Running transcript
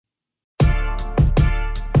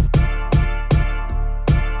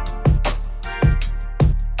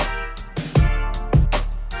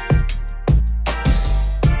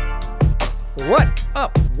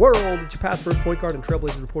world. It's your past first point guard and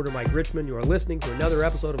Trailblazers reporter Mike Richmond. You are listening to another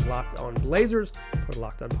episode of Locked On Blazers, part of the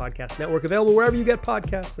Locked On Podcast Network, available wherever you get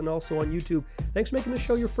podcasts and also on YouTube. Thanks for making the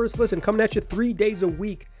show your first listen. Coming at you 3 days a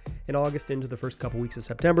week in August into the first couple weeks of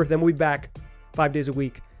September. Then we'll be back 5 days a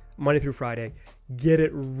week, Monday through Friday. Get it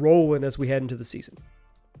rolling as we head into the season.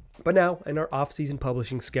 But now, in our off-season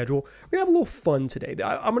publishing schedule, we're going to have a little fun today.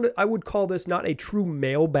 I would call this not a true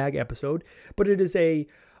mailbag episode, but it is a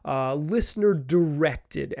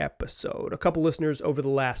listener-directed episode. A couple listeners over the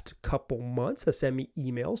last couple months have sent me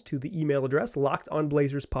emails to the email address,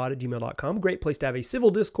 lockedonblazerspod@gmail.com. Great place to have a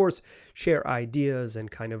civil discourse, share ideas,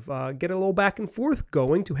 and kind of get a little back and forth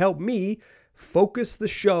going to help me focus the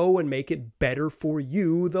show and make it better for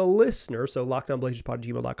you, the listener. So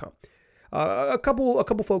lockedonblazerspod@gmail.com. A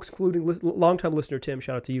couple folks, including longtime listener Tim,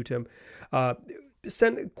 shout out to you, Tim,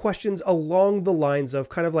 sent questions along the lines of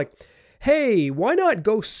kind of like, hey, why not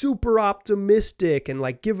go super optimistic and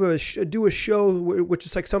like do a show which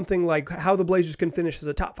is like something like how the Blazers can finish as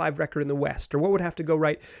a top 5 record in the West, or what would have to go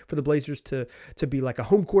right for the Blazers to be like a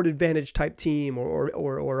home court advantage type team,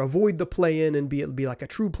 or avoid the play-in and be like a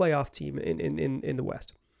true playoff team in the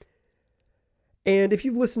West. And if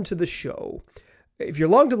you've listened to the show, if you're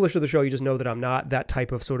a long-term listener to the show, you just know that I'm not that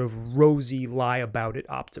type of sort of rosy lie-about-it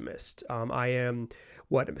optimist. I am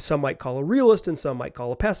what some might call a realist and some might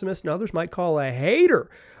call a pessimist and others might call a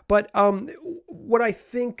hater. But what I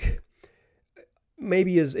think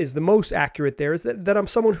maybe is the most accurate there is that I'm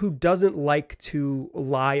someone who doesn't like to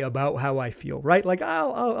lie about how I feel, right? Like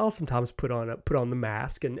I'll sometimes put on the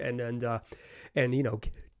mask and you know,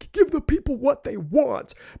 give the people what they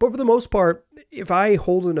want. But for the most part, if I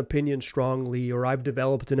hold an opinion strongly, or I've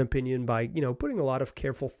developed an opinion by, you know, putting a lot of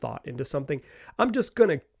careful thought into something, I'm just going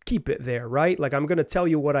to keep it there, right? Like I'm going to tell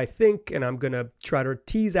you what I think, and I'm going to try to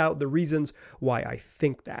tease out the reasons why I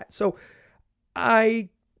think that. So and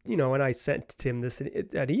I sent Tim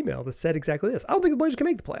that email that said exactly this. I don't think the Blazers can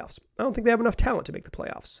make the playoffs. I don't think they have enough talent to make the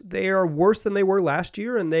playoffs. They are worse than they were last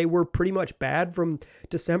year, and they were pretty much bad from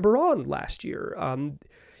December on last year.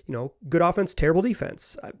 Good offense, terrible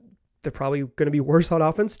defense. They're probably going to be worse on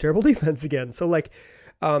offense, terrible defense again. So like,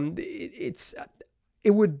 it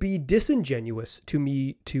would be disingenuous to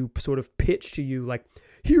me to sort of pitch to you like,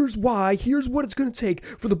 here's why, here's what it's going to take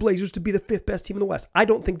for the Blazers to be the 5th best team in the West. I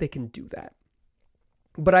don't think they can do that.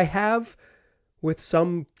 But I have, with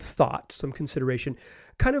some thought, some consideration,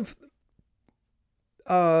 kind of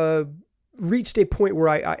reached a point where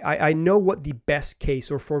I know what the best case,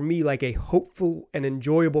 or for me, like a hopeful and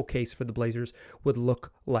enjoyable case for the Blazers would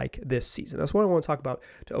look like this season. That's what I want to talk about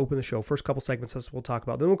to open the show. First couple segments, that's what we'll talk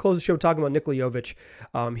about. Then we'll close the show talking about Nikola Jovic.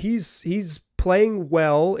 He's playing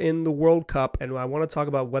well in the World Cup, and I want to talk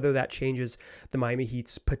about whether that changes the Miami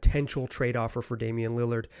Heat's potential trade offer for Damian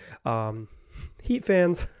Lillard. Heat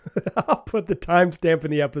fans, I'll put the timestamp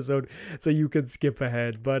in the episode so you can skip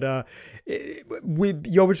ahead. But with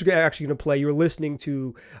Jovic actually going to play, you're listening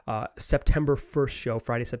to September 1st show,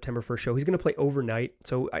 Friday, September 1st show. He's going to play overnight.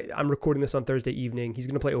 So I'm recording this on Thursday evening. He's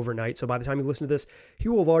going to play overnight. So by the time you listen to this, he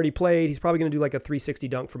will have already played. He's probably going to do like a 360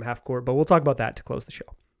 dunk from half court, but we'll talk about that to close the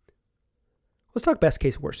show. Let's talk best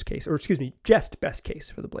case, worst case, or excuse me, just best case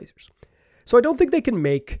for the Blazers. So I don't think they can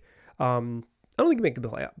make... I don't think they make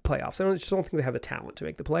the playoffs. I just don't think they have the talent to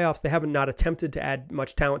make the playoffs. They haven't not attempted to add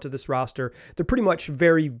much talent to this roster. They're pretty much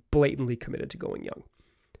very blatantly committed to going young.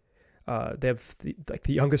 They have the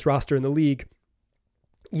youngest roster in the league.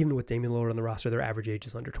 Even with Damian Lillard on the roster, their average age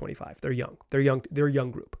is under 25. They're young. They're a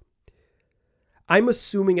young group. I'm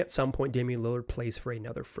assuming at some point Damian Lillard plays for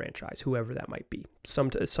another franchise, whoever that might be,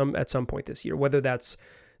 at some point this year, whether that's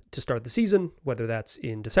to start the season, whether that's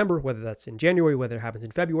in December, whether that's in January, whether it happens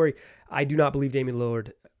in February. I do not believe Damian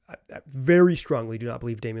Lillard, very strongly do not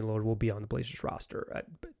believe Damian Lillard will be on the Blazers roster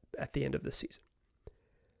at the end of the season.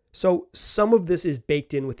 So some of this is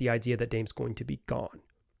baked in with the idea that Dame's going to be gone.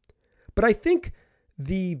 But I think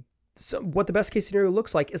what the best case scenario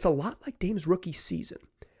looks like is a lot like Dame's rookie season.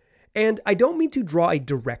 And I don't mean to draw a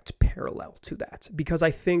direct parallel to that, because I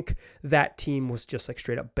think that team was just like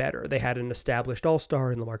straight up better. They had an established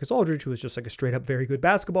all-star in LaMarcus Aldridge, who was just like a straight up very good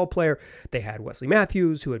basketball player. They had Wesley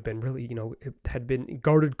Matthews, who had been really, had been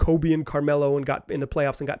guarded Kobe and Carmelo and got in the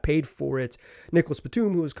playoffs and got paid for it. Nicholas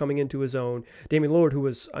Batum, who was coming into his own. Damian Lillard, who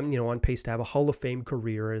was, on pace to have a Hall of Fame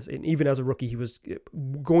career. And even as a rookie, he was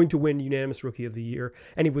going to win unanimous Rookie of the Year.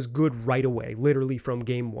 And he was good right away, literally from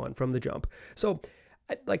game one, from the jump. So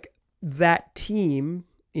like that team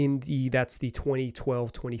that's the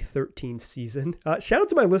 2012-2013 season. Shout out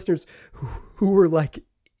to my listeners who were like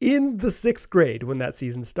in the 6th grade when that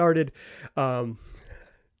season started. I'm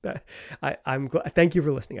glad. Thank you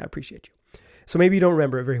for listening. I appreciate you. So maybe you don't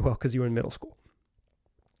remember it very well because you were in middle school.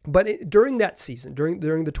 But during that season, during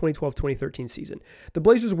the 2012-2013 season, the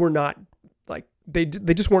Blazers were not like they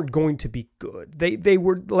just weren't going to be good. They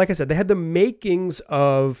were, like I said, they had the makings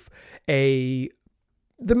of a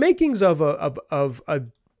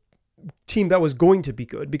team that was going to be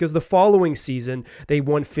good, because the following season they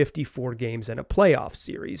won 54 games in a playoff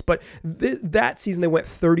series. But that season they went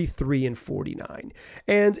 33-49,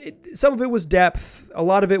 and some of it was depth. A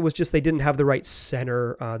lot of it was just they didn't have the right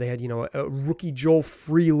center. They had a rookie Joel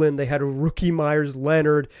Freeland, they had a rookie Myers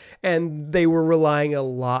Leonard, and they were relying a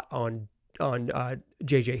lot on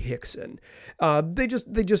JJ Hickson. They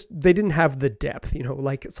didn't have the depth,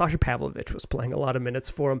 like Sasha Pavlovich was playing a lot of minutes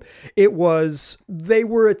for them. They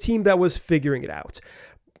were a team that was figuring it out.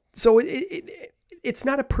 So it's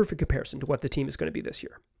not a perfect comparison to what the team is going to be this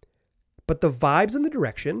year, but the vibes and the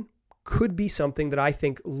direction could be something that I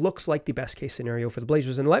think looks like the best case scenario for the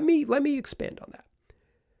Blazers. And let me expand on that.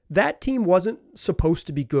 That team wasn't supposed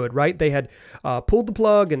to be good, right? They had pulled the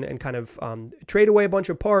plug and kind of trade away a bunch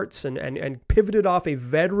of parts and pivoted off a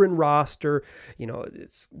veteran roster.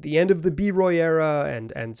 It's the end of the B-Roy era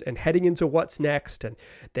and heading into what's next. And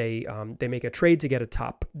they make a trade to get a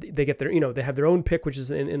top. They get their, they have their own pick, which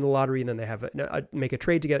is in the lottery, and then they have make a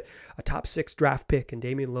trade to get a top 6 draft pick and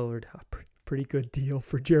Damian Lillard. Pretty good deal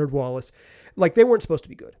for Jared Wallace. Like, they weren't supposed to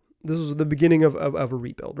be good. This was the beginning of a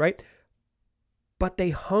rebuild, right? But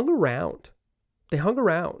they hung around.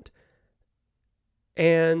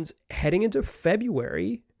 And heading into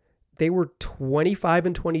February, they were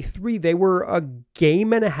 25-23. They were a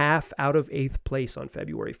game and a half out of 8th place on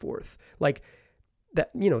February 4th. Like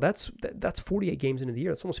that, that's 48 games into the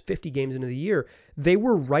year. That's almost 50 games into the year. They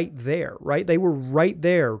were right there, right? They were right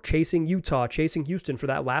there chasing Utah, chasing Houston for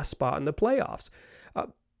that last spot in the playoffs.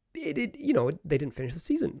 They didn't finish the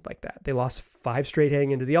season like that. They lost 5 straight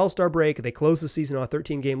heading into the All-Star break. They closed the season on a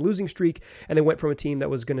 13-game losing streak, and they went from a team that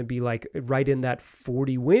was going to be like right in that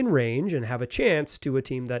 40-win range and have a chance to a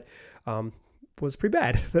team that was pretty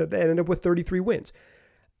bad. They ended up with 33 wins.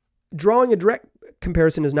 Drawing a direct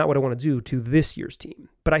comparison is not what I want to do to this year's team,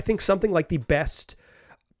 but I think something like the best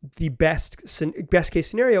case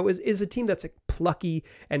scenario is a team that's like plucky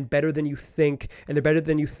and better than you think, and they're better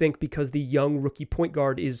than you think because the young rookie point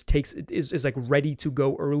guard is like ready to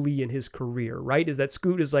go early in his career, right? Is that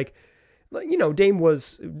Scoot is like, Dame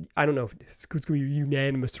was, I don't know if Scoot's going to be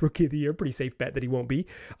unanimous rookie of the year, pretty safe bet that he won't be,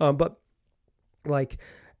 but like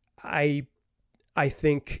I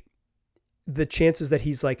think the chances that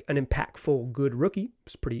he's like an impactful, good rookie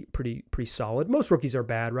is pretty solid. Most rookies are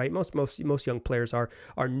bad, right? Most young players are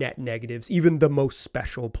net negatives. Even the most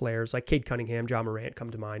special players like Cade Cunningham, Ja Morant come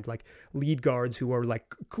to mind, like lead guards who are like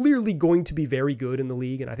clearly going to be very good in the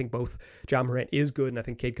league. And I think both Ja Morant is good, and I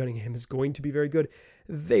think Cade Cunningham is going to be very good.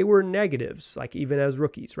 They were negatives, like even as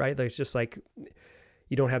rookies, right? Like, it's just like,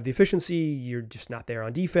 you don't have the efficiency. You're just not there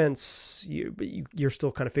on defense. You're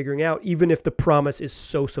still kind of figuring out, even if the promise is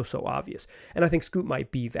so obvious. And I think Scoot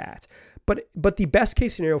might be that. But the best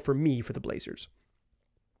case scenario for me, for the Blazers,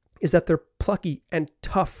 is that they're plucky and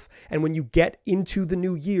tough. And when you get into the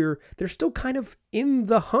new year, they're still kind of in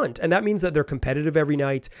the hunt. And that means that they're competitive every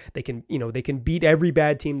night. They can beat every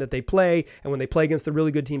bad team that they play. And when they play against the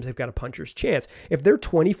really good teams, they've got a puncher's chance. If they're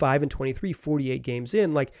 25-23, 48 games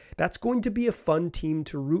in, like, that's going to be a fun team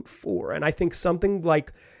to root for. And I think something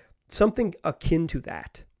akin to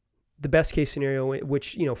that, the best case scenario,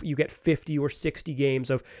 which, you get 50 or 60 games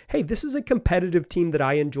of, hey, this is a competitive team that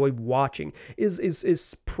I enjoy watching,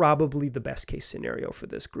 is probably the best case scenario for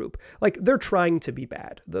this group. Like, they're trying to be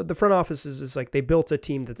bad. The front office is like, they built a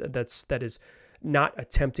team that is not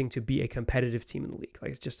attempting to be a competitive team in the league. Like,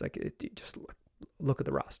 it's just like, just look at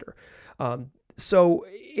the roster. So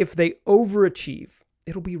if they overachieve,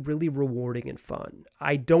 it'll be really rewarding and fun.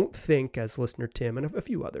 I don't think, as listener Tim and a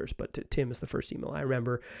few others, but Tim is the first email I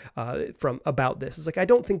remember from about this. It's like, I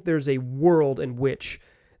don't think there's a world in which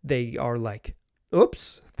they are like,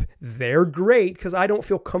 oops, they're great, because I don't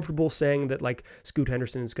feel comfortable saying that like Scoot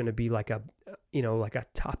Henderson is going to be like a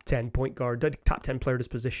top 10 point guard, top 10 player at his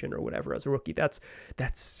position or whatever as a rookie. That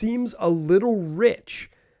seems a little rich.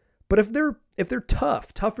 But if they're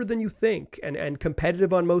tougher than you think, and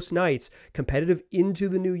competitive on most nights, competitive into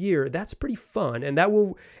the new year, that's pretty fun. And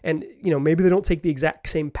maybe they don't take the exact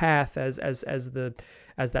same path as that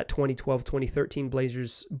 2012-2013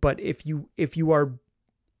 Blazers. But if you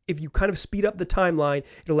kind of speed up the timeline,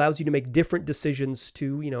 it allows you to make different decisions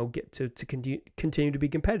to get to continue to be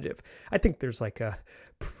competitive. I think there's like a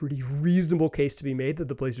pretty reasonable case to be made that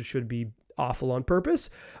the Blazers should be awful on purpose,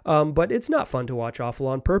 but it's not fun to watch awful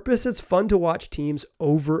on purpose. It's fun to watch teams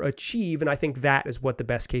overachieve, and I think that is what the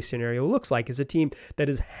best case scenario looks like, is a team that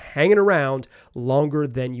is hanging around longer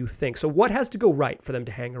than you think. So what has to go right for them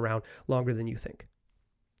to hang around longer than you think?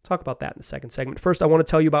 Talk about that in the second segment. First, I want to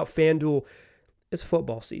tell you about FanDuel. It's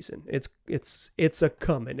football season. It's a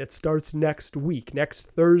coming. It starts next week, next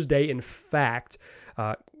Thursday. In fact,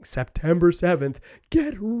 September 7th.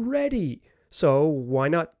 Get ready. So why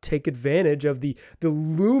not take advantage of the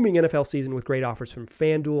looming NFL season with great offers from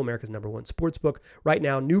FanDuel, America's #1 sportsbook. Right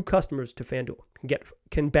now, new customers to FanDuel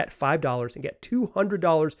can bet $5 and get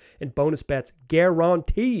 $200 in bonus bets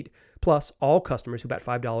guaranteed. Plus, all customers who bet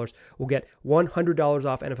 $5 will get $100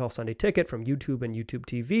 off NFL Sunday Ticket from YouTube and YouTube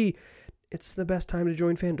TV. It's the best time to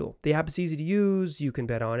join FanDuel. The app is easy to use. You can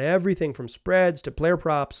bet on everything from spreads to player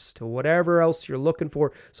props to whatever else you're looking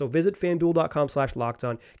for. So visit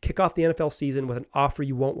FanDuel.com/LockedOn. Kick off the NFL season with an offer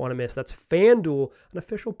you won't want to miss. That's FanDuel, an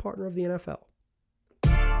official partner of the NFL.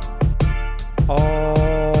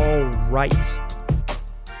 All right.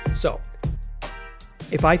 So,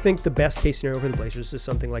 if I think the best case scenario for the Blazers is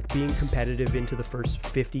something like being competitive into the first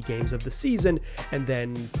 50 games of the season, and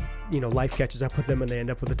then, life catches up with them and they end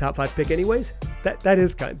up with a top 5 pick anyways, that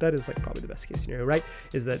is like probably the best case scenario, right?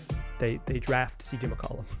 Is that they draft CJ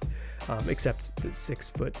McCollum, except the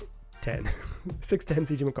 6'10", 6'10"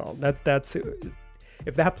 CJ McCollum. That's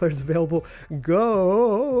if that player's available,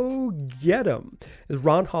 go get him. Is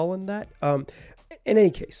Ron Holland that? In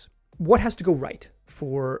any case, what has to go right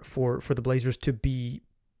for the Blazers to be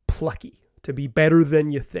plucky, to be better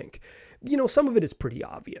than you think? Some of it is pretty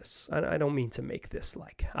obvious. I don't mean to make this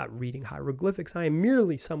like reading hieroglyphics. I am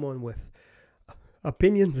merely someone with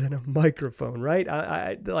opinions and a microphone, right?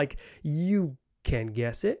 I like, you can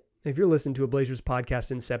guess it. If you're listening to a Blazers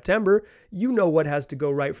podcast in September, you know what has to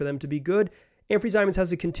go right for them to be good. Anfernee Simons has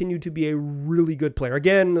to continue to be a really good player.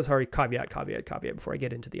 Again, sorry, caveat before I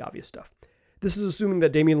get into the obvious stuff. This is assuming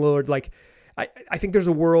that Damian Lillard, I think there's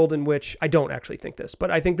a world in which, I don't actually think this,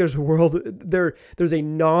 but I think there's a world, there's a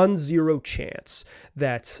non-zero chance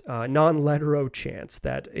that, non-letero chance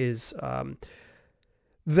that is,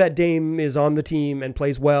 that Dame is on the team and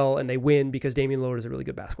plays well and they win because Damian Lillard is a really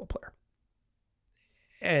good basketball player.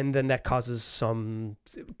 And then that causes some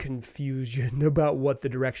confusion about what the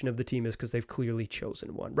direction of the team is because they've clearly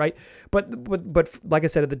chosen one, right? But like I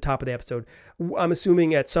said at the top of the episode, I'm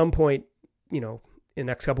assuming at some point, in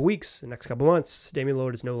the next couple weeks, the next couple months, Damian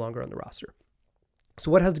Lillard is no longer on the roster.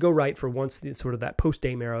 So what has to go right for once the sort of that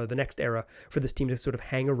post-Dame era, the next era, for this team to sort of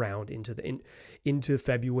hang around into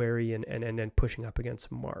February and pushing up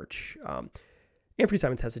against March? Anfernee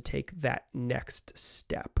Simons has to take that next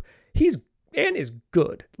step. He's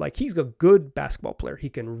good. Like, he's a good basketball player. He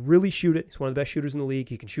can really shoot it. He's one of the best shooters in the league.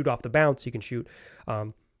 He can shoot off the bounce. He can shoot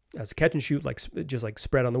as a catch and shoot, just like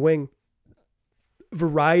spread on the wing.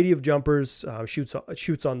 Variety of jumpers,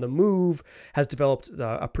 shoots on the move, has developed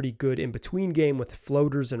a pretty good in-between game with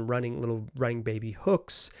floaters and running baby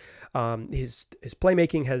hooks. His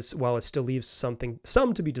playmaking has, while it still leaves some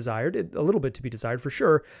to be desired, a little bit to be desired for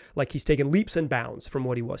sure. Like, he's taken leaps and bounds from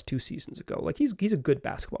what he was 2 seasons ago. Like, he's a good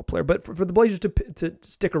basketball player, but for the Blazers to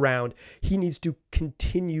stick around, he needs to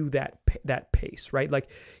continue that pace, right? Like,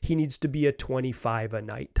 he needs to be a 25 a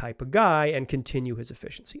night type of guy and continue his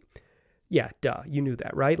efficiency. Yeah, duh. You knew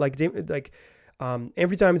that, right?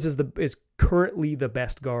 Anfernee Simons is currently the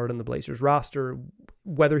best guard on the Blazers roster.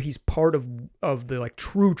 Whether he's part of the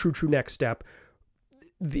true next step,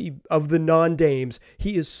 of the non-Dames,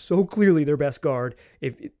 he is so clearly their best guard.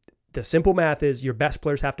 If the simple math is your best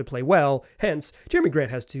players have to play well, hence Jerami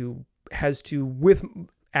Grant has to with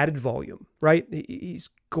added volume, right? He's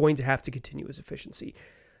going to have to continue his efficiency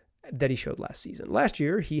that he showed last season. Last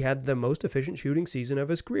year, he had the most efficient shooting season of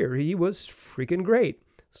his career. He was freaking great.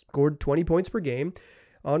 Scored 20 points per game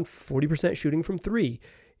on 40% shooting from 3.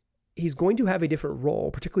 He's going to have a different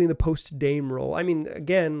role, particularly in the post-Dame role. I mean,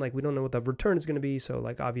 again, we don't know what the return is going to be, so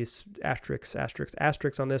obvious asterisks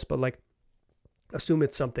on this, but assume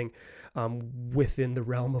it's something within the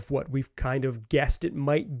realm of what we've kind of guessed it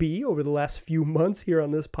might be over the last few months here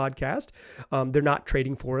on this podcast. They're not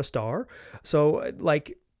trading for a star. So,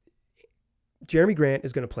 Jerami Grant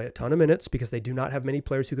is going to play a ton of minutes because they do not have many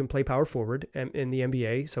players who can play power forward in the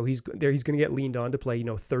NBA. So he's going to get leaned on to play,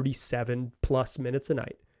 37 plus minutes a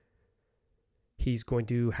night. He's going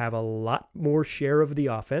to have a lot more share of the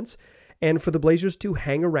offense. And for the Blazers to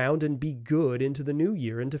hang around and be good into the new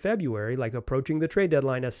year, into February, approaching the trade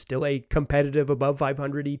deadline as still a competitive above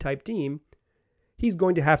 500-y type team, he's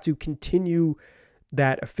going to have to continue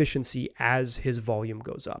that efficiency as his volume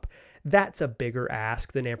goes up. That's a bigger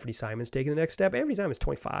ask than Anthony Simons taking the next step. Anthony Simons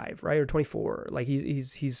 25, right? Or 24. Like he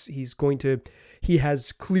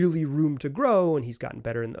has clearly room to grow, and he's gotten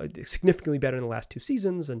better significantly better in the last 2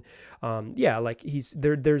 seasons. And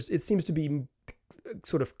it seems to be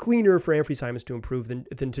sort of cleaner for Anthony Simons to improve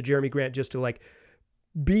than to Jeremy Grant just to like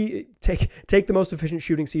take the most efficient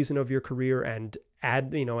shooting season of your career and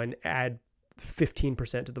add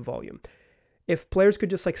 15% to the volume. If players could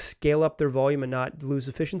just like scale up their volume and not lose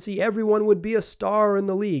efficiency, everyone would be a star in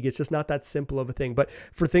the league. It's just not that simple of a thing. But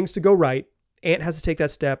for things to go right, Ant has to take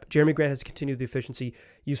that step. Jeremy Grant has to continue the efficiency.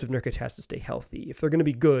 Jusuf Nurkic has to stay healthy. If they're going to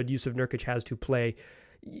be good, Jusuf Nurkic has to play,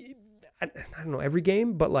 I don't know, every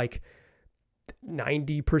game, but like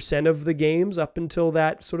 90% of the games up until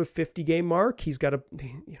that sort of 50 game mark. He's got to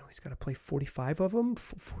play 45 of them,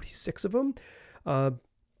 46 of them.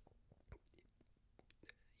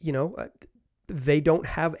 They don't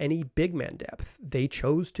have any big man depth. They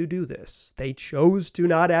chose to do this. They chose to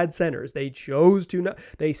not add centers. They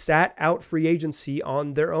sat out free agency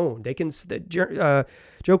on their own.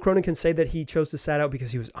 Joe Cronin can say that he chose to sat out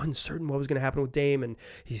because he was uncertain what was going to happen with Dame, and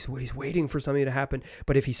he's waiting for something to happen.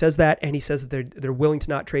 But if he says that, and he says that they're willing to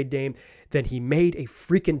not trade Dame, then he made a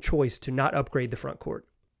freaking choice to not upgrade the front court.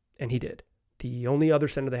 And he did. The only other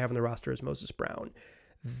center they have on the roster is Moses Brown.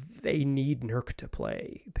 They need Nurk to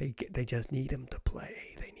play. They just need him to play.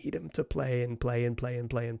 They need him to play and play and play and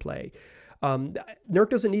play and play.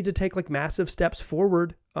 Nurk doesn't need to take like massive steps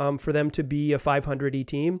forward for them to be a 500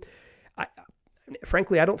 team.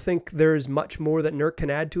 Frankly, I don't think there's much more that Nurk can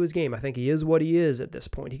add to his game. I think he is what he is at this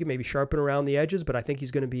point. He can maybe sharpen around the edges, but I think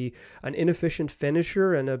he's going to be an inefficient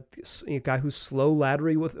finisher and a guy who's slow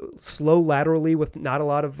laterally with not a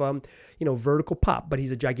lot of vertical pop. But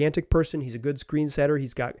he's a gigantic person. He's a good screen setter.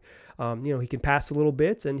 He's got he can pass a little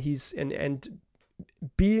bit, and he's and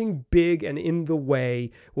being big and in the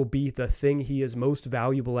way will be the thing he is most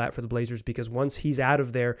valuable at for the Blazers, because once he's out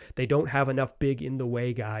of there, they don't have enough big in the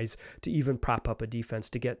way guys to even prop up a defense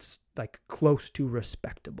to get like close to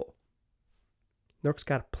respectable. Nurk's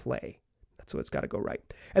got to play. That's what it's got to go right.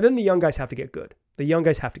 And then the young guys have to get good.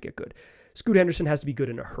 Scoot Henderson has to be good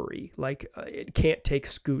in a hurry. Like it can't take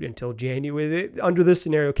Scoot until January. Under this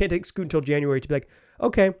scenario, it can't take Scoot until January to be like,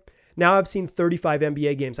 okay, now I've seen 35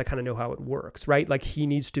 NBA games. I kind of know how it works, right? Like he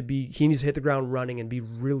needs to hit the ground running and be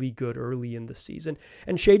really good early in the season.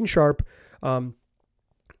 And Shaedon Sharpe,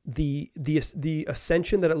 the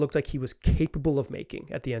ascension that it looked like he was capable of making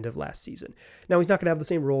at the end of last season. Now he's not going to have the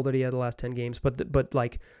same role that he had the last 10 games, but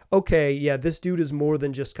like, okay, yeah, this dude is more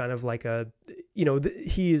than just kind of like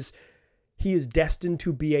he is destined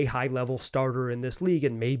to be a high level starter in this league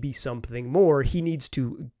and maybe something more. He needs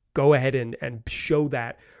to go ahead and show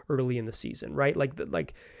that early in the season, right?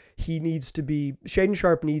 Like he needs to be, Shaedon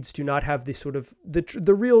Sharpe needs to not have this sort of,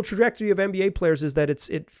 the real trajectory of NBA players is that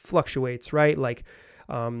it fluctuates, right? Like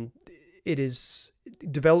it is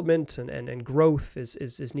development and growth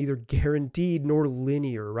is neither guaranteed nor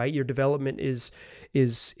linear, right? Your development is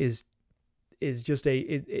just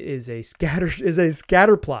a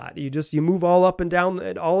scatter plot. You move all up and down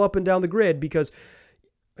the grid because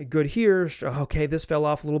good here. Okay, this fell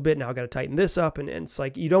off a little bit. Now I got to tighten this up. And it's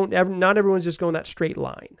like, not everyone's just going that straight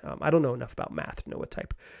line. I don't know enough about math to know what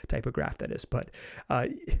type of graph that is, but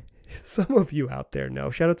some of you out there know.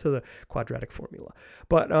 Shout out to the quadratic formula.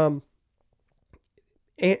 But,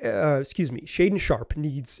 Shaedon Sharpe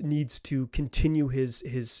needs to continue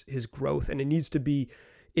his growth, and it needs to be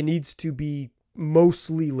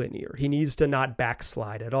mostly linear. He needs to not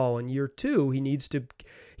backslide at all. In year 2, he needs to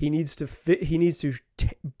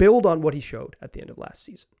build on what he showed at the end of last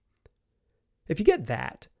season. If you get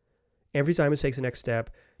that, Anthony Simons takes the next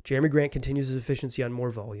step. Jeremy Grant continues his efficiency on more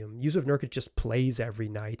volume. Jusuf Nurkic just plays every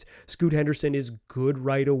night. Scoot Henderson is good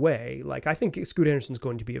right away. Like, I think Scoot Henderson's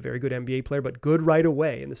going to be a very good NBA player, but good right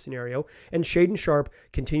away in this scenario. And Shaedon Sharpe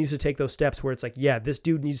continues to take those steps where it's like, yeah, this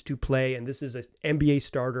dude needs to play, and this is an NBA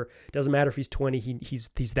starter. Doesn't matter if he's 20,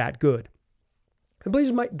 he's that good. And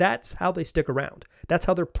Blazers that's how they stick around. That's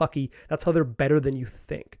how they're plucky. That's how they're better than you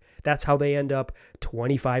think. That's how they end up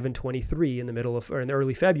 25-23 in the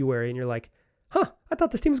early February, and you're like, I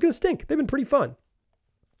thought this team was going to stink. They've been pretty fun.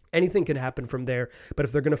 Anything can happen from there, but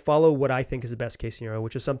if they're going to follow what I think is the best case scenario,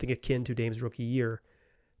 which is something akin to Dame's rookie year,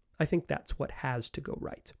 I think that's what has to go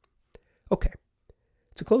right. Okay,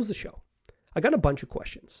 to close the show, I got a bunch of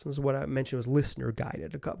questions. This is what I mentioned was listener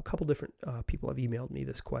guided. A couple different people have emailed me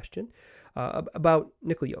this question about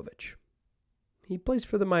Nikola Jovic. He plays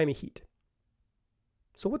for the Miami Heat.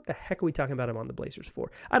 So what the heck are we talking about him on the Blazers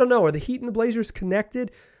for? I don't know. Are the Heat and the Blazers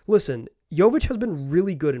connected? Listen, Jovic has been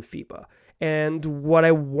really good in FIBA. And what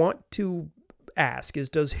I want to ask is,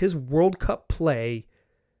 does his World Cup play,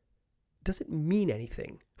 does it mean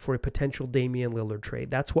anything for a potential Damian Lillard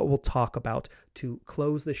trade? That's what we'll talk about to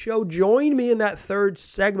close the show. Join me in that third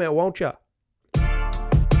segment, won't you?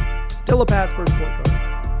 Still a pass first point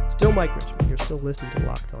guard. Still Mike Richmond. You're still listening to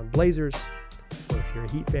Locked On Blazers. Or if you're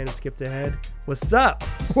a Heat fan who skipped ahead, what's up?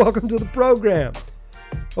 Welcome to the program.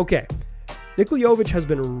 Okay, Nikola Jovic has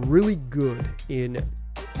been really good in,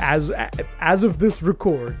 as of this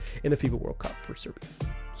record, in the FIBA World Cup for Serbia.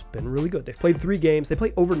 It's been really good. They've played 3 games. They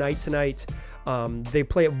play overnight tonight. They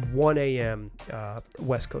play at 1 a.m.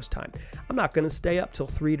 West Coast time. I'm not going to stay up till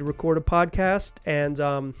 3 to record a podcast, and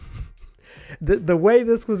the way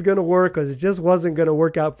this was going to work was it just wasn't going to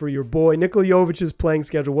work out for your boy. Nikola Jovic's playing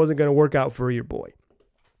schedule wasn't going to work out for your boy.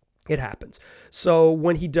 It happens. So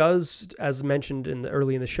when he does, as mentioned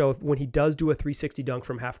early in the show, when he does do a 360 dunk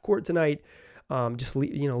from half court tonight, just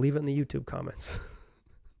leave it in the YouTube comments.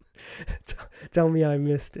 Tell me I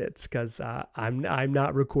missed it, because I'm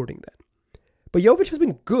not recording that. But Jovic has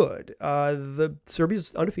been good. The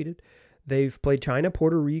Serbia's undefeated. They've played China,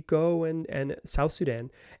 Puerto Rico, and South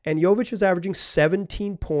Sudan. And Jovic is averaging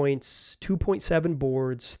 17 points, 2.7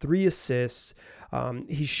 boards, 3 assists.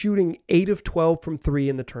 He's shooting 8 of 12 from 3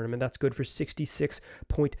 in the tournament. That's good for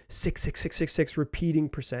 66.66666 repeating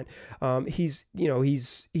percent. He's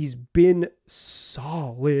been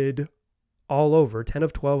solid all over. 10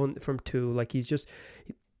 of 12 from 2. Like, he's just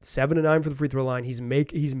 7 of 9 for the free throw line. He's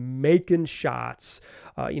making shots.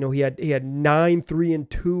 He had 9 3 and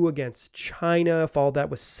 2 against China. Followed that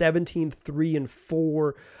with 17 3 and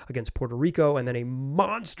 4 against Puerto Rico, and then a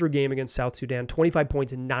monster game against South Sudan. 25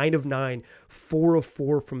 points, 9 of 9, 4 of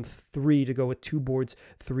 4 from 3 to go with 2 boards,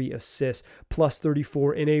 3 assists, plus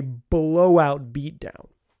 34 in a blowout beatdown.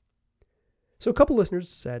 So a couple listeners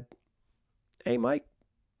said, "Hey Mike,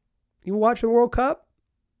 you watching the World Cup?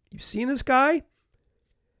 You seen this guy?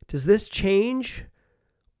 Does this change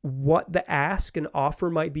what the ask and offer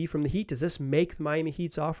might be from the Heat? Does this make the Miami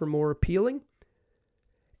Heat's offer more appealing?"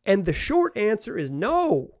 And the short answer is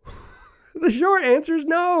no. The short answer is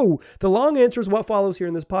no. The long answer is what follows here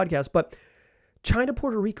in this podcast. But China,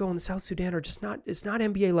 Puerto Rico, and the South Sudan are just not, it's not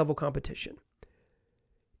NBA level competition.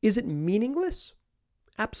 Is it meaningless?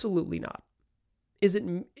 Absolutely not. Is it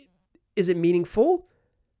meaningful?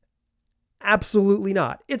 Absolutely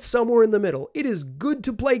not. It's somewhere in the middle. It is good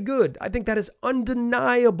to play good. I think that is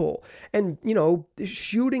undeniable. And,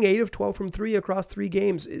 shooting 8 of 12 from 3 across 3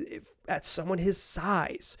 games, at someone his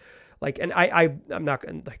size. And I'm not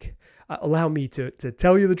going to, allow me to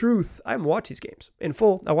tell you the truth. I haven't watched these games in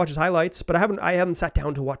full. I watch his highlights, but I haven't sat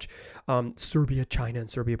down to watch Serbia, China, and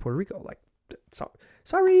Serbia, Puerto Rico.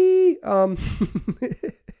 Sorry.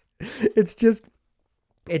 It's just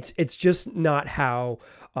not how,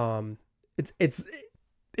 it's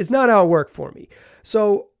not how it worked for me.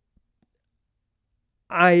 So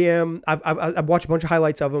I've watched a bunch of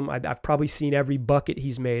highlights of him. I've probably seen every bucket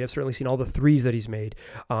he's made. I've certainly seen all the threes that he's made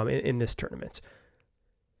in this tournament.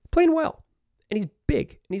 Playing well, and he's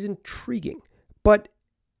big, and he's intriguing. But,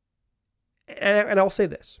 and I'll say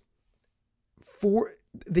this, for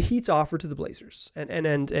the Heat's offer to the Blazers,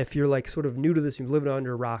 and if you're sort of new to this, you're living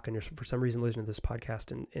under a rock, and you're for some reason listening to this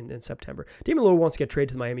podcast in September, Damian Lillard wants to get traded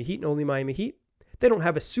to the Miami Heat and only Miami Heat. They don't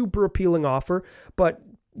have a super appealing offer, but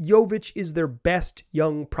Jovic is their best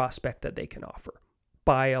young prospect that they can offer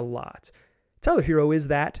by a lot. Tyler Hero is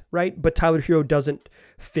that, right? But Tyler Hero doesn't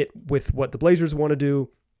fit with what the Blazers want to do.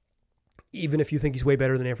 Even if you think he's way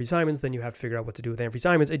better than Anthony Simons, then you have to figure out what to do with Anthony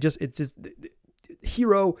Simons. It's just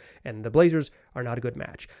Hero and the Blazers are not a good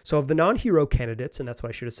match. So of the non-hero candidates, and that's what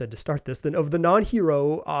I should have said to start this, then of the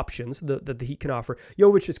non-hero options that the Heat can offer,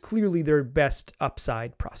 Jovic is clearly their best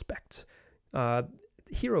upside prospect.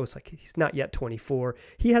 Hero is he's not yet 24.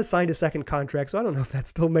 He has signed a second contract, so I don't know if that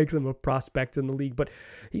still makes him a prospect in the league, but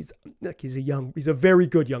he's a very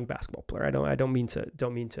good young basketball player. I don't mean to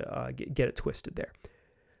get it twisted there.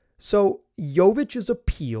 So Jovic's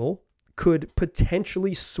appeal could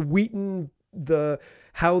potentially sweeten the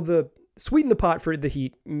pot for the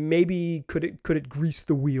Heat. Maybe could it grease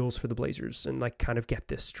the wheels for the Blazers and kind of get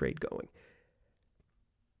this trade going.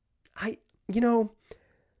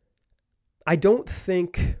 I don't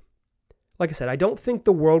think, like I said, I don't think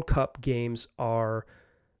the World Cup games are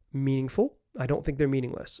meaningful. I don't think they're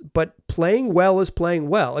meaningless. But playing well is playing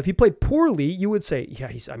well. If he played poorly, you would say, yeah,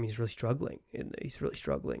 he's really struggling. He's really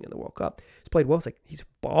struggling in the World Cup. He's played well. It's like he's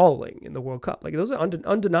balling in the World Cup. Like those are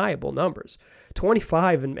undeniable numbers.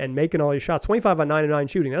 25 and making all your shots. 25 on 9 and 9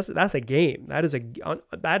 shooting. That's a game. That is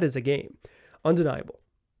a game. Undeniable.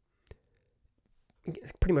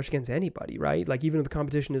 Pretty much against anybody, right? Like even if the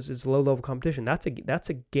competition is low level competition, that's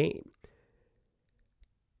a game.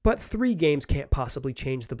 But 3 games can't possibly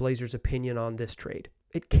change the Blazers' opinion on this trade.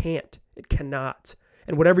 It can't. It cannot.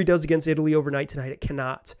 And whatever he does against Italy overnight tonight, it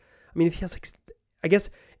cannot. I mean, if he has I guess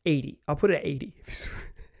 80. I'll put it at 80. If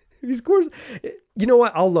he scores, you know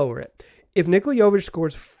what? I'll lower it. If Nikola Jovic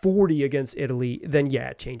scores 40 against Italy, then yeah,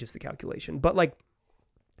 it changes the calculation. But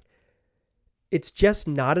it's just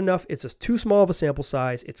not enough. It's just too small of a sample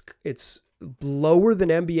size. It's lower than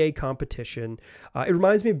NBA competition. It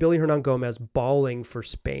reminds me of Billy Hernangomez balling for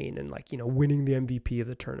Spain and winning the MVP of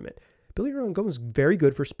the tournament. Billy Hernangomez is very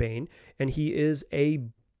good for Spain, and he is a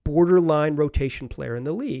borderline rotation player in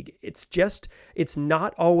the league. It's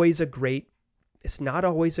not always a great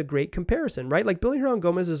comparison, right? Like Billy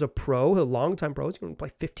Hernangomez is a pro, a longtime pro. He's going to play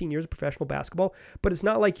 15 years of professional basketball, but it's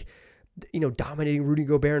not like dominating Rudy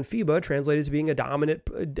Gobert and FIBA translated to being a dominant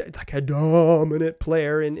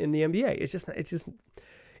player in the NBA.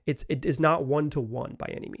 It is not 1-to-1 by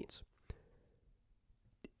any means.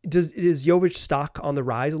 Is Jovic stock on the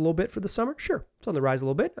rise a little bit for the summer? Sure, it's on the rise a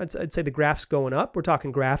little bit. I'd say the graph's going up. We're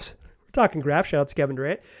talking graphs. Shout out to Kevin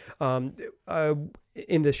Durant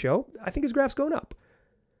in this show. I think his graph's going up,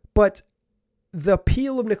 but the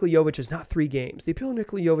appeal of Nikola Jovic is not 3 games. The appeal of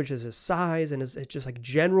Nikola Jovic is his size and his just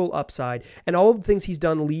general upside and all of the things he's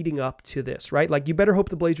done leading up to this, right? Like you better hope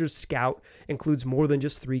the Blazers scout includes more than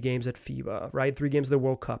just 3 games at FIBA, right? 3 games of the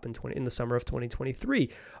World Cup in the summer of 2023.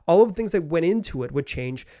 All of the things that went into it would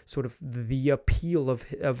change sort of the appeal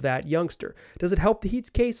of that youngster. Does it help the Heat's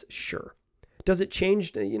case? Sure. Does it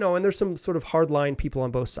change, and there's some sort of hardline people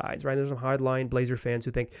on both sides, right? There's some hardline Blazer fans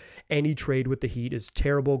who think any trade with the Heat is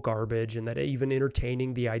terrible garbage and that even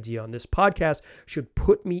entertaining the idea on this podcast should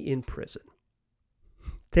put me in prison.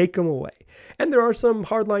 Take them away. And there are some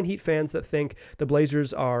hardline Heat fans that think the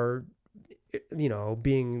Blazers are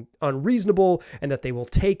being unreasonable and that they will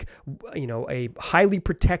take, a highly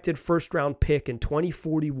protected first round pick in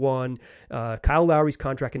 2041, Kyle Lowry's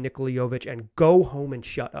contract and Nikola Jovic and go home and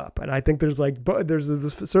shut up. And I think there's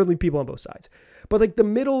certainly people on both sides, but here's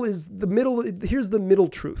the middle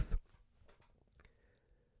truth.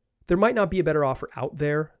 There might not be a better offer out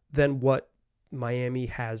there than what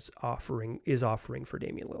Miami is offering for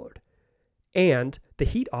Damian Lillard. And the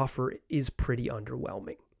Heat offer is pretty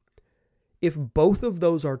underwhelming. If both of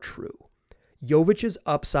those are true, Jovic's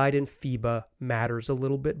upside in FIBA matters a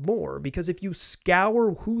little bit more because if you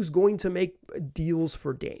scour who's going to make deals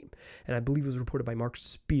for Dame, and I believe it was reported by Mark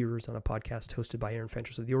Spears on a podcast hosted by Aaron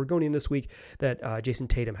Fentress of The Oregonian this week that Jason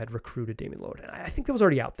Tatum had recruited Damian Lillard. And I think that was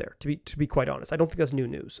already out there, to be quite honest. I don't think that's new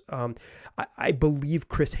news. I believe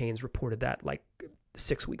Chris Haynes reported that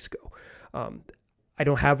 6 weeks ago. I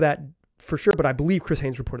don't have that for sure, but I believe Chris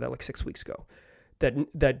Haynes reported that 6 weeks ago.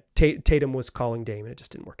 That Tatum was calling Dame and it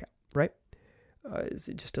just didn't work out, right?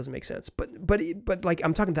 It just doesn't make sense. But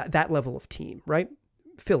I'm talking that level of team, right?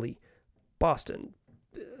 Philly, Boston,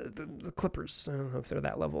 the Clippers. I don't know if they're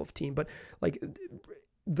that level of team, but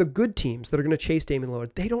the good teams that are going to chase Damian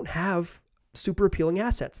Lillard, they don't have super appealing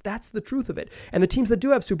assets. That's the truth of it. And the teams that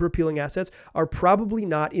do have super appealing assets are probably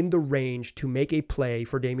not in the range to make a play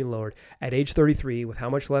for Damian Lillard at age 33 with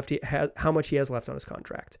how much he has left on his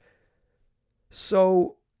contract.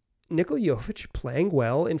 So Nikola Jovic playing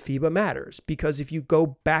well in FIBA matters because if you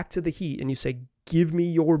go back to the Heat and you say, give me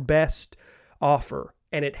your best offer,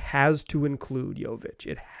 and it has to include Jovic.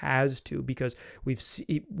 It has to, because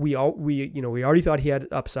we already thought he had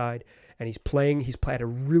upside and he's had a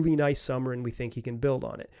really nice summer and we think he can build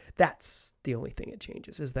on it. That's the only thing it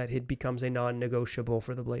changes, is that it becomes a non-negotiable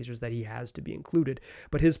for the Blazers that he has to be included.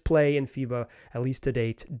 But his play in FIBA, at least to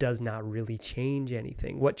date, does not really change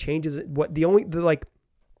anything. What changes it,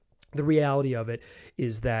 the reality of it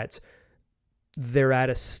is that they're at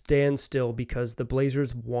a standstill because the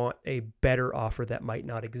Blazers want a better offer that might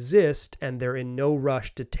not exist, and they're in no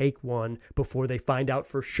rush to take one before they find out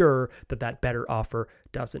for sure that better offer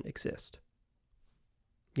doesn't exist.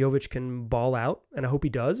 Jovic can ball out, and I hope he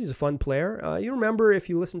does. He's a fun player. You remember, if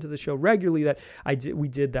you listen to the show regularly, that we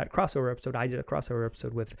did that crossover episode. I did a crossover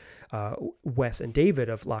episode with Wes and David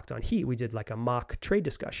of Locked On Heat. We did a mock trade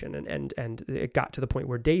discussion, and it got to the point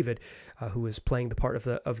where David, who was playing the part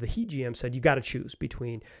of the Heat GM, said, you got to choose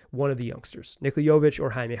between one of the youngsters, Nikola Jovic or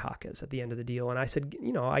Jaime Jaquez at the end of the deal. And I said,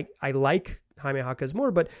 I like Jaime Jaquez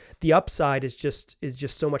more, but the upside is just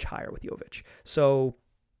so much higher with Jovic. So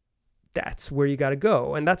that's where you got to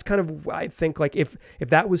go. And that's kind of, I think, like if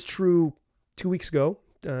that was true 2 weeks ago,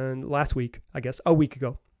 last week, I guess, a week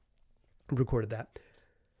ago, I recorded that.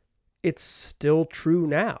 It's still true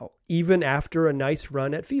now, even after a nice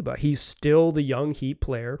run at FIBA. He's still the young Heat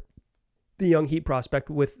player, the young Heat prospect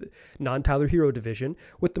with non-Tyler Hero division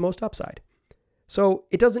with the most upside. So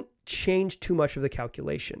it doesn't change too much of the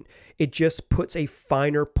calculation. It just puts a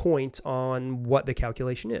finer point on what the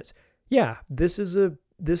calculation is. Yeah, this is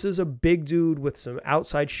a big dude with some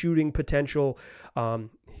outside shooting potential.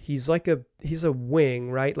 He's a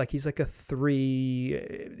wing, right? Like he's like a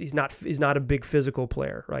 3. He's not a big physical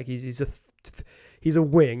player, right? He's a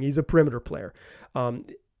wing. He's a perimeter player.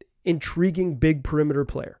 Intriguing big perimeter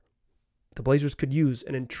player. The Blazers could use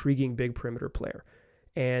an intriguing big perimeter player.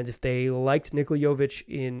 And if they liked Nikola Jovic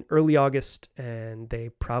in early August, and they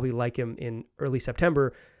probably like him in early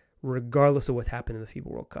September, regardless of what happened in the FIBA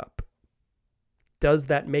World Cup. Does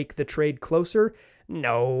that make the trade closer?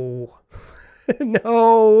 No.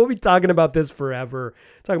 No, we'll be talking about this forever.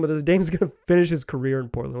 Talking about this. Dame's going to finish his career in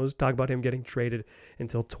Portland. We'll just talk about him getting traded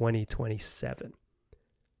until 2027.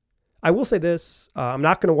 I will say this. I'm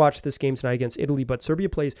not going to watch this game tonight against Italy, but Serbia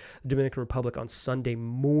plays the Dominican Republic on Sunday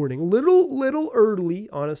morning. Little early,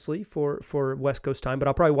 honestly, for West Coast time, but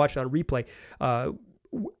I'll probably watch it on replay. The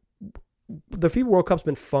FIBA World Cup's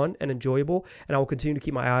been fun and enjoyable, and I will continue to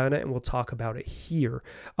keep my eye on it, and we'll talk about it here.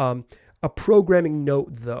 A programming note,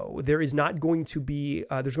 though, there's going to be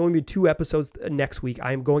 2 episodes next week.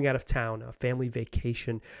 I am going out of town, a family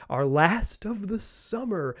vacation, our last of the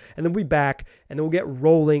summer, and then we'll be back, and then we'll get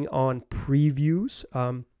rolling on previews,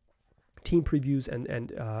 team previews,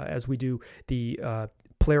 and as we do the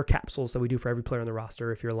player capsules that we do for every player on the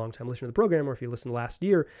roster. If you're a longtime listener to the program, or if you listened last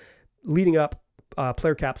year, leading up,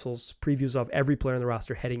 player capsules, previews of every player on the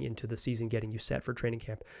roster heading into the season, getting you set for training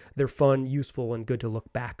camp. They're fun, useful, and good to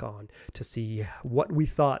look back on to see what we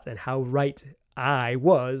thought and how right I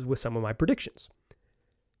was with some of my predictions.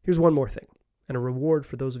 Here's one more thing, and a reward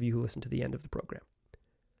for those of you who listen to the end of the program.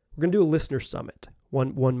 We're going to do a listener summit,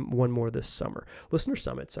 one more this summer. Listener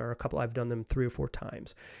summits are a couple, I've done them 3 or 4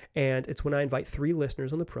 times, and it's when I invite 3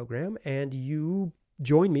 listeners on the program, and you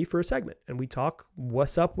join me for a segment, and we talk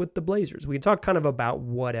what's up with the Blazers. We can talk kind of about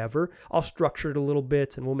whatever. I'll structure it a little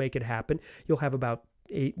bit, and we'll make it happen. You'll have about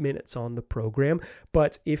 8 minutes on the program,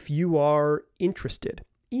 but if you are interested,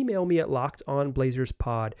 email me at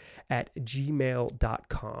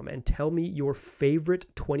lockedonblazerspod@gmail.com and tell me your favorite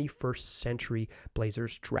 21st century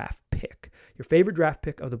Blazers draft pick. Your favorite draft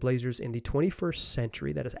pick of the Blazers in the 21st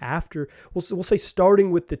century. That is after, we'll say starting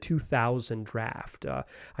with the 2000 draft. I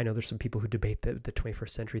know there's some people who debate the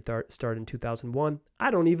 21st century started in 2001.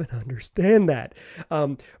 I don't even understand that.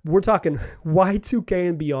 We're talking Y2K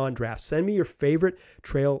and beyond drafts. Send me your favorite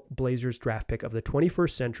Trail Blazers draft pick of the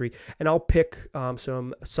 21st century, and I'll pick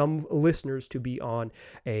some listeners to be on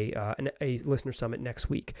a listener summit next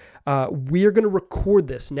week. We are going to record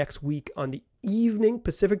this next week on the evening,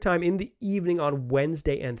 Pacific time, in the evening on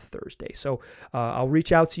Wednesday and Thursday. So I'll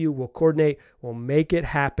reach out to you. We'll coordinate. We'll make it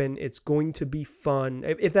happen. It's going to be fun.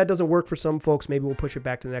 If that doesn't work for some folks, maybe we'll push it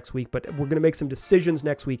back to the next week, but we're going to make some decisions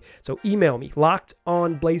next week. So email me,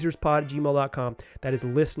 lockedonblazerspod@gmail.com. That is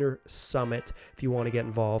Listener Summit if you want to get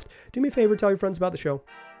involved. Do me a favor, tell your friends about the show,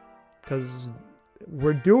 because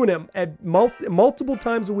we're doing it at multiple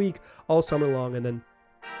times a week all summer long, and then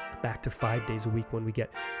back to 5 days a week when we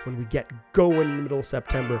get going in the middle of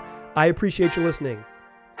September. I appreciate you listening.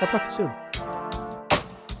 I'll talk to you soon.